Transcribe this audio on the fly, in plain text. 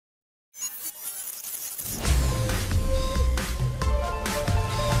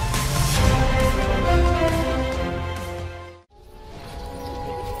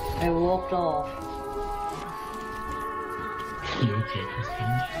popped off. You okay,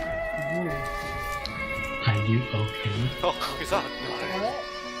 Christine? Are you okay? Oh, who's that? What?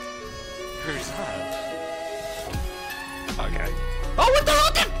 Who's that? Okay. Oh, what the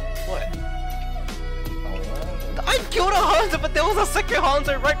fuck? What? I killed a Hanzo, but there was a second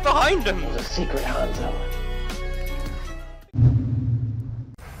Hanzo right behind him! There's a secret Hanzo.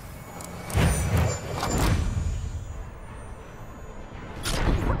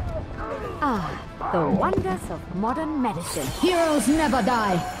 Ah, the wonders of modern medicine. Heroes never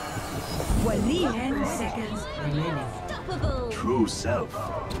die. 10 seconds remaining. True self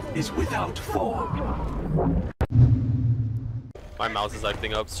is without form. My mouse is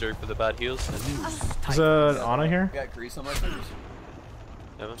acting up, sorry for the bad heals. Is an Ana here? Got grease on my fingers.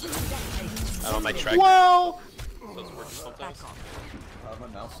 I don't my track. Well, Those work sometimes. My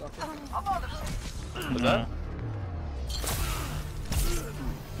mouse sucker. What's that?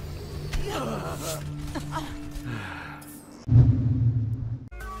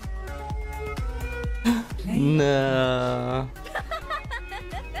 No.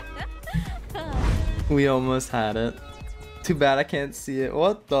 We almost had it. Too bad I can't see it.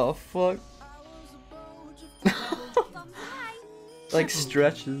 What the fuck? Like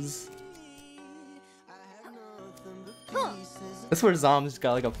stretches. That's where Zom just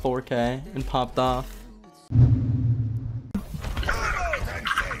got like a 4K and popped off.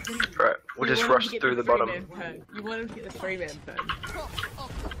 Right, we'll just rush through the bottom. You want him to get the 3-man pen.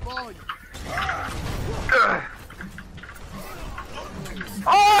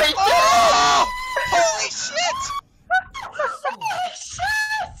 Oh! Holy shit! Holy shit!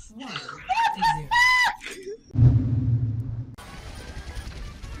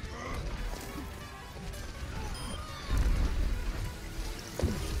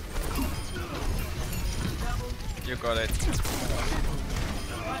 You got it.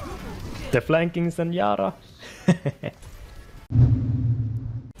 the flanking Senjara.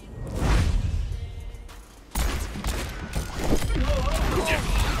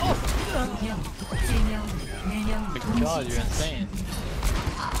 God, you're insane.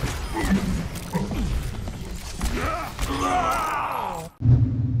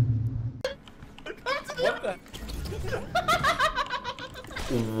 What the?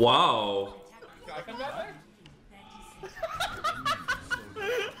 Wow.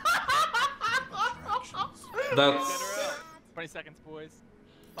 That's 20 seconds, boys.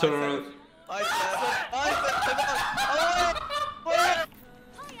 turn around.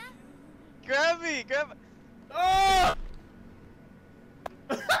 Grab me! Grab me!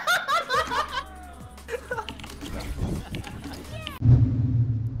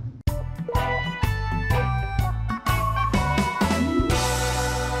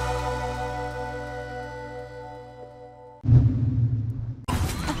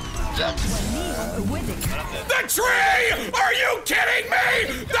 The tree! Are you kidding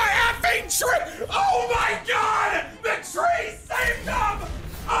me? The effing tree! Oh my god! The tree saved them!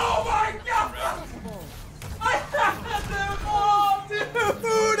 Oh my god! I had them all,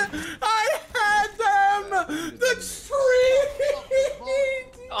 dude! I had them! The tree!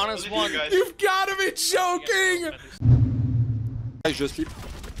 Honest one, guys. You've gotta be joking! Je slip.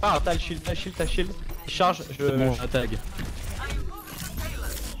 Ah, t'as le shield, t'as le shield, t'as le shield. Charge, je tag.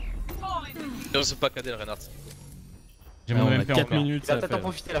 Non, c'est pas cadet le Renard. J'ai mon MP 4 minutes. Tu vas peut-être en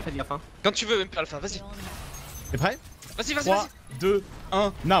profiter la fin de la fin. Quand tu veux, MP Alpha, vas-y. T'es prêt? Vas-y, vas-y, 3, vas-y. 2,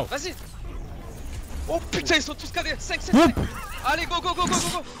 1, now. Vas-y. Oh putain, ils sont tous cadets. 5, 7, 5. Allez, go, go, go, go,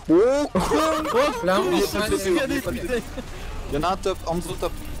 go, go. Là, on est pas des. Il y en a un top, HANZO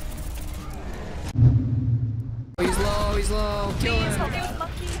top. He's low, kill him.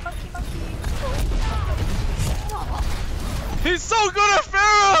 He's so good at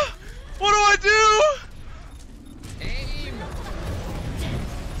Pharah! What do I do?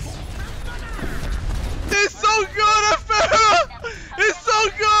 He's so good at Pharah! He's so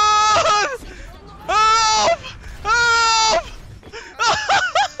good! Help! Help!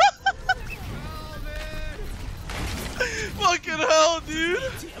 Fucking hell,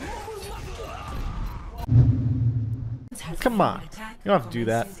 dude! Come on. You don't have to do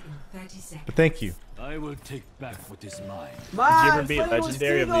that. But thank you. I will take back what is mine. Did you ever beat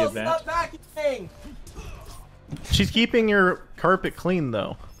Legendary of the event? She's keeping your carpet clean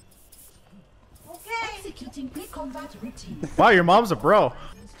though. Executing pre-combat routine. Wow, your mom's a bro.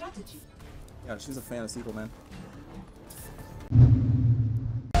 Strategy. Yeah, she's a fan of sequel, man.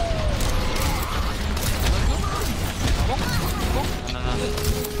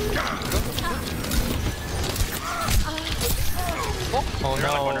 Oh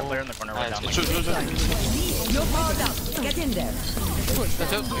no. Player in the corner, right down. You're powered up. Get in there.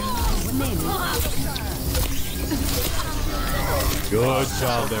 That's out. Good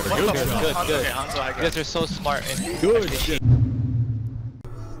job there. Good job. Good. HANZO, I guess. You guys are so smart. Good shit.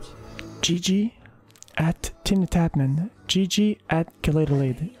 GG at Tina Tapman. GG at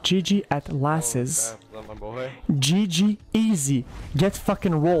Kaladalade. GG at Lasses. GG easy. Get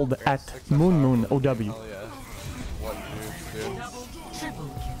fucking rolled at Moon OW.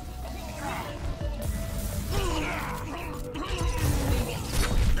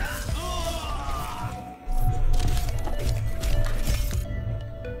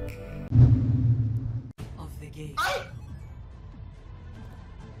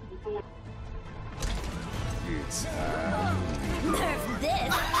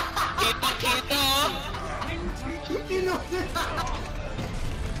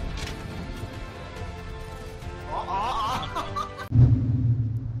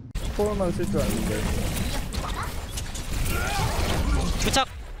 부착!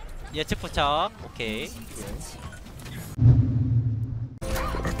 예측 부착. 오케이.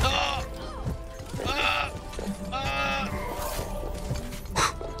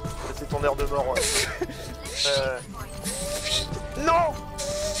 C'est ton air de mort. Non!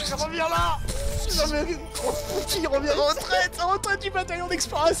 Reviens là! Non mais qui revient? Retraite du bataillon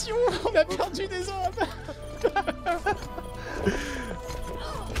d'exploration! On a perdu des hommes!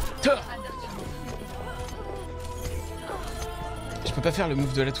 Je peux pas faire le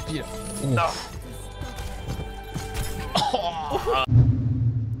move de la toupie là. Non!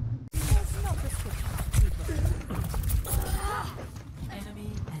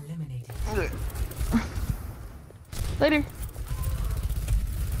 Later.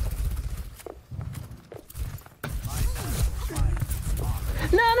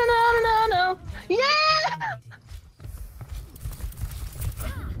 No. Yeah!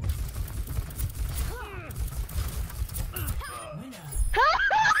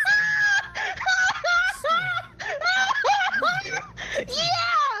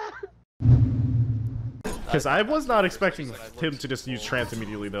 Because I was not expecting him to just use trance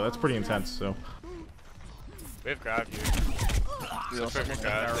immediately, though. That's pretty intense, so. We've grabbed you. Perfect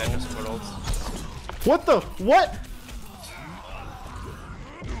grab, then just put ults. What the? What?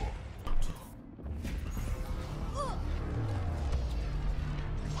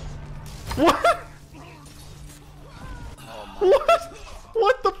 What? What?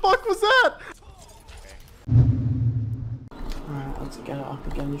 What the fuck was that? Alright, let's get it up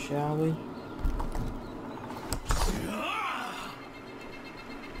again, shall we?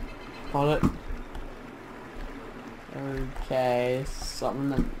 Hold it. Okay, something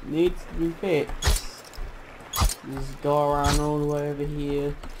that needs to be fixed. Just go around all the way over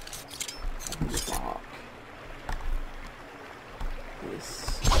here. Fuck.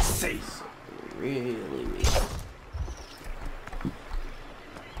 This is really weird.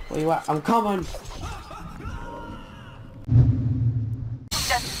 Where you at? I'm coming!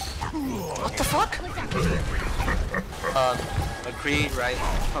 What the fuck? McCree, right?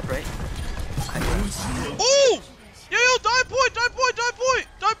 Up, right? Oh! Yo, die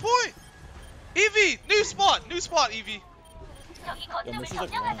point! Evie! New spot, Evie!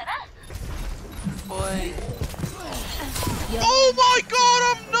 Boy. Oh my god,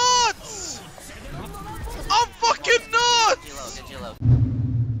 I'm nuts! I'm fucking nuts! Get you low.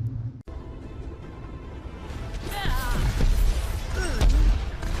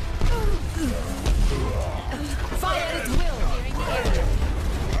 Fire at will.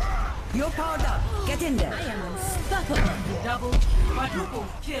 You're powered up. Get in there. I am unstoppable. Double, quadruple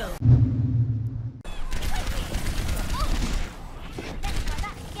kill.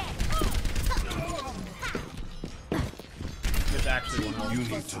 It's actually one you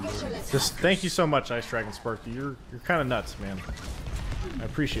need to learn. Just thank you so much, Ice Dragon Sparky. You're kind of nuts, man. I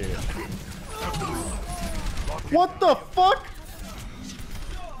appreciate it. What the fuck?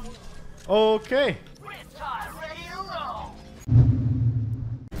 Okay.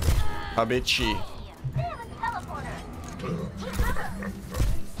 Habichi.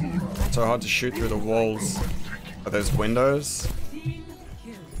 So hard to shoot through the walls. Are those windows?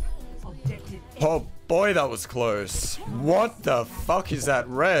 Oh boy, that was close. What the fuck is that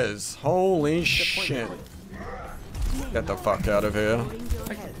res? Holy shit. Get the fuck out of here.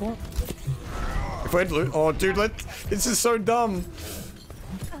 If we'd oh dude, this is so dumb.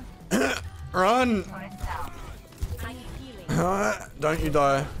 Run! Don't you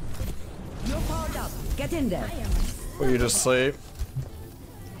die. You're powered up. Get in there. Or you just sleep.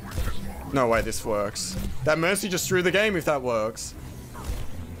 No way this works. That Mercy just threw the game if that works.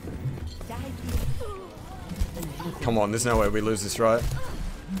 Come on, there's no way we lose this, right?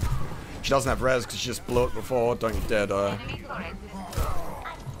 She doesn't have res because she just blew it before. Don't you dare die.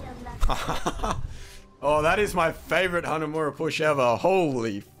 Oh, that is my favorite Hanamura push ever.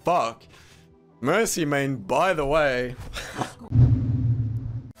 Holy fuck. Mercy main, by the way.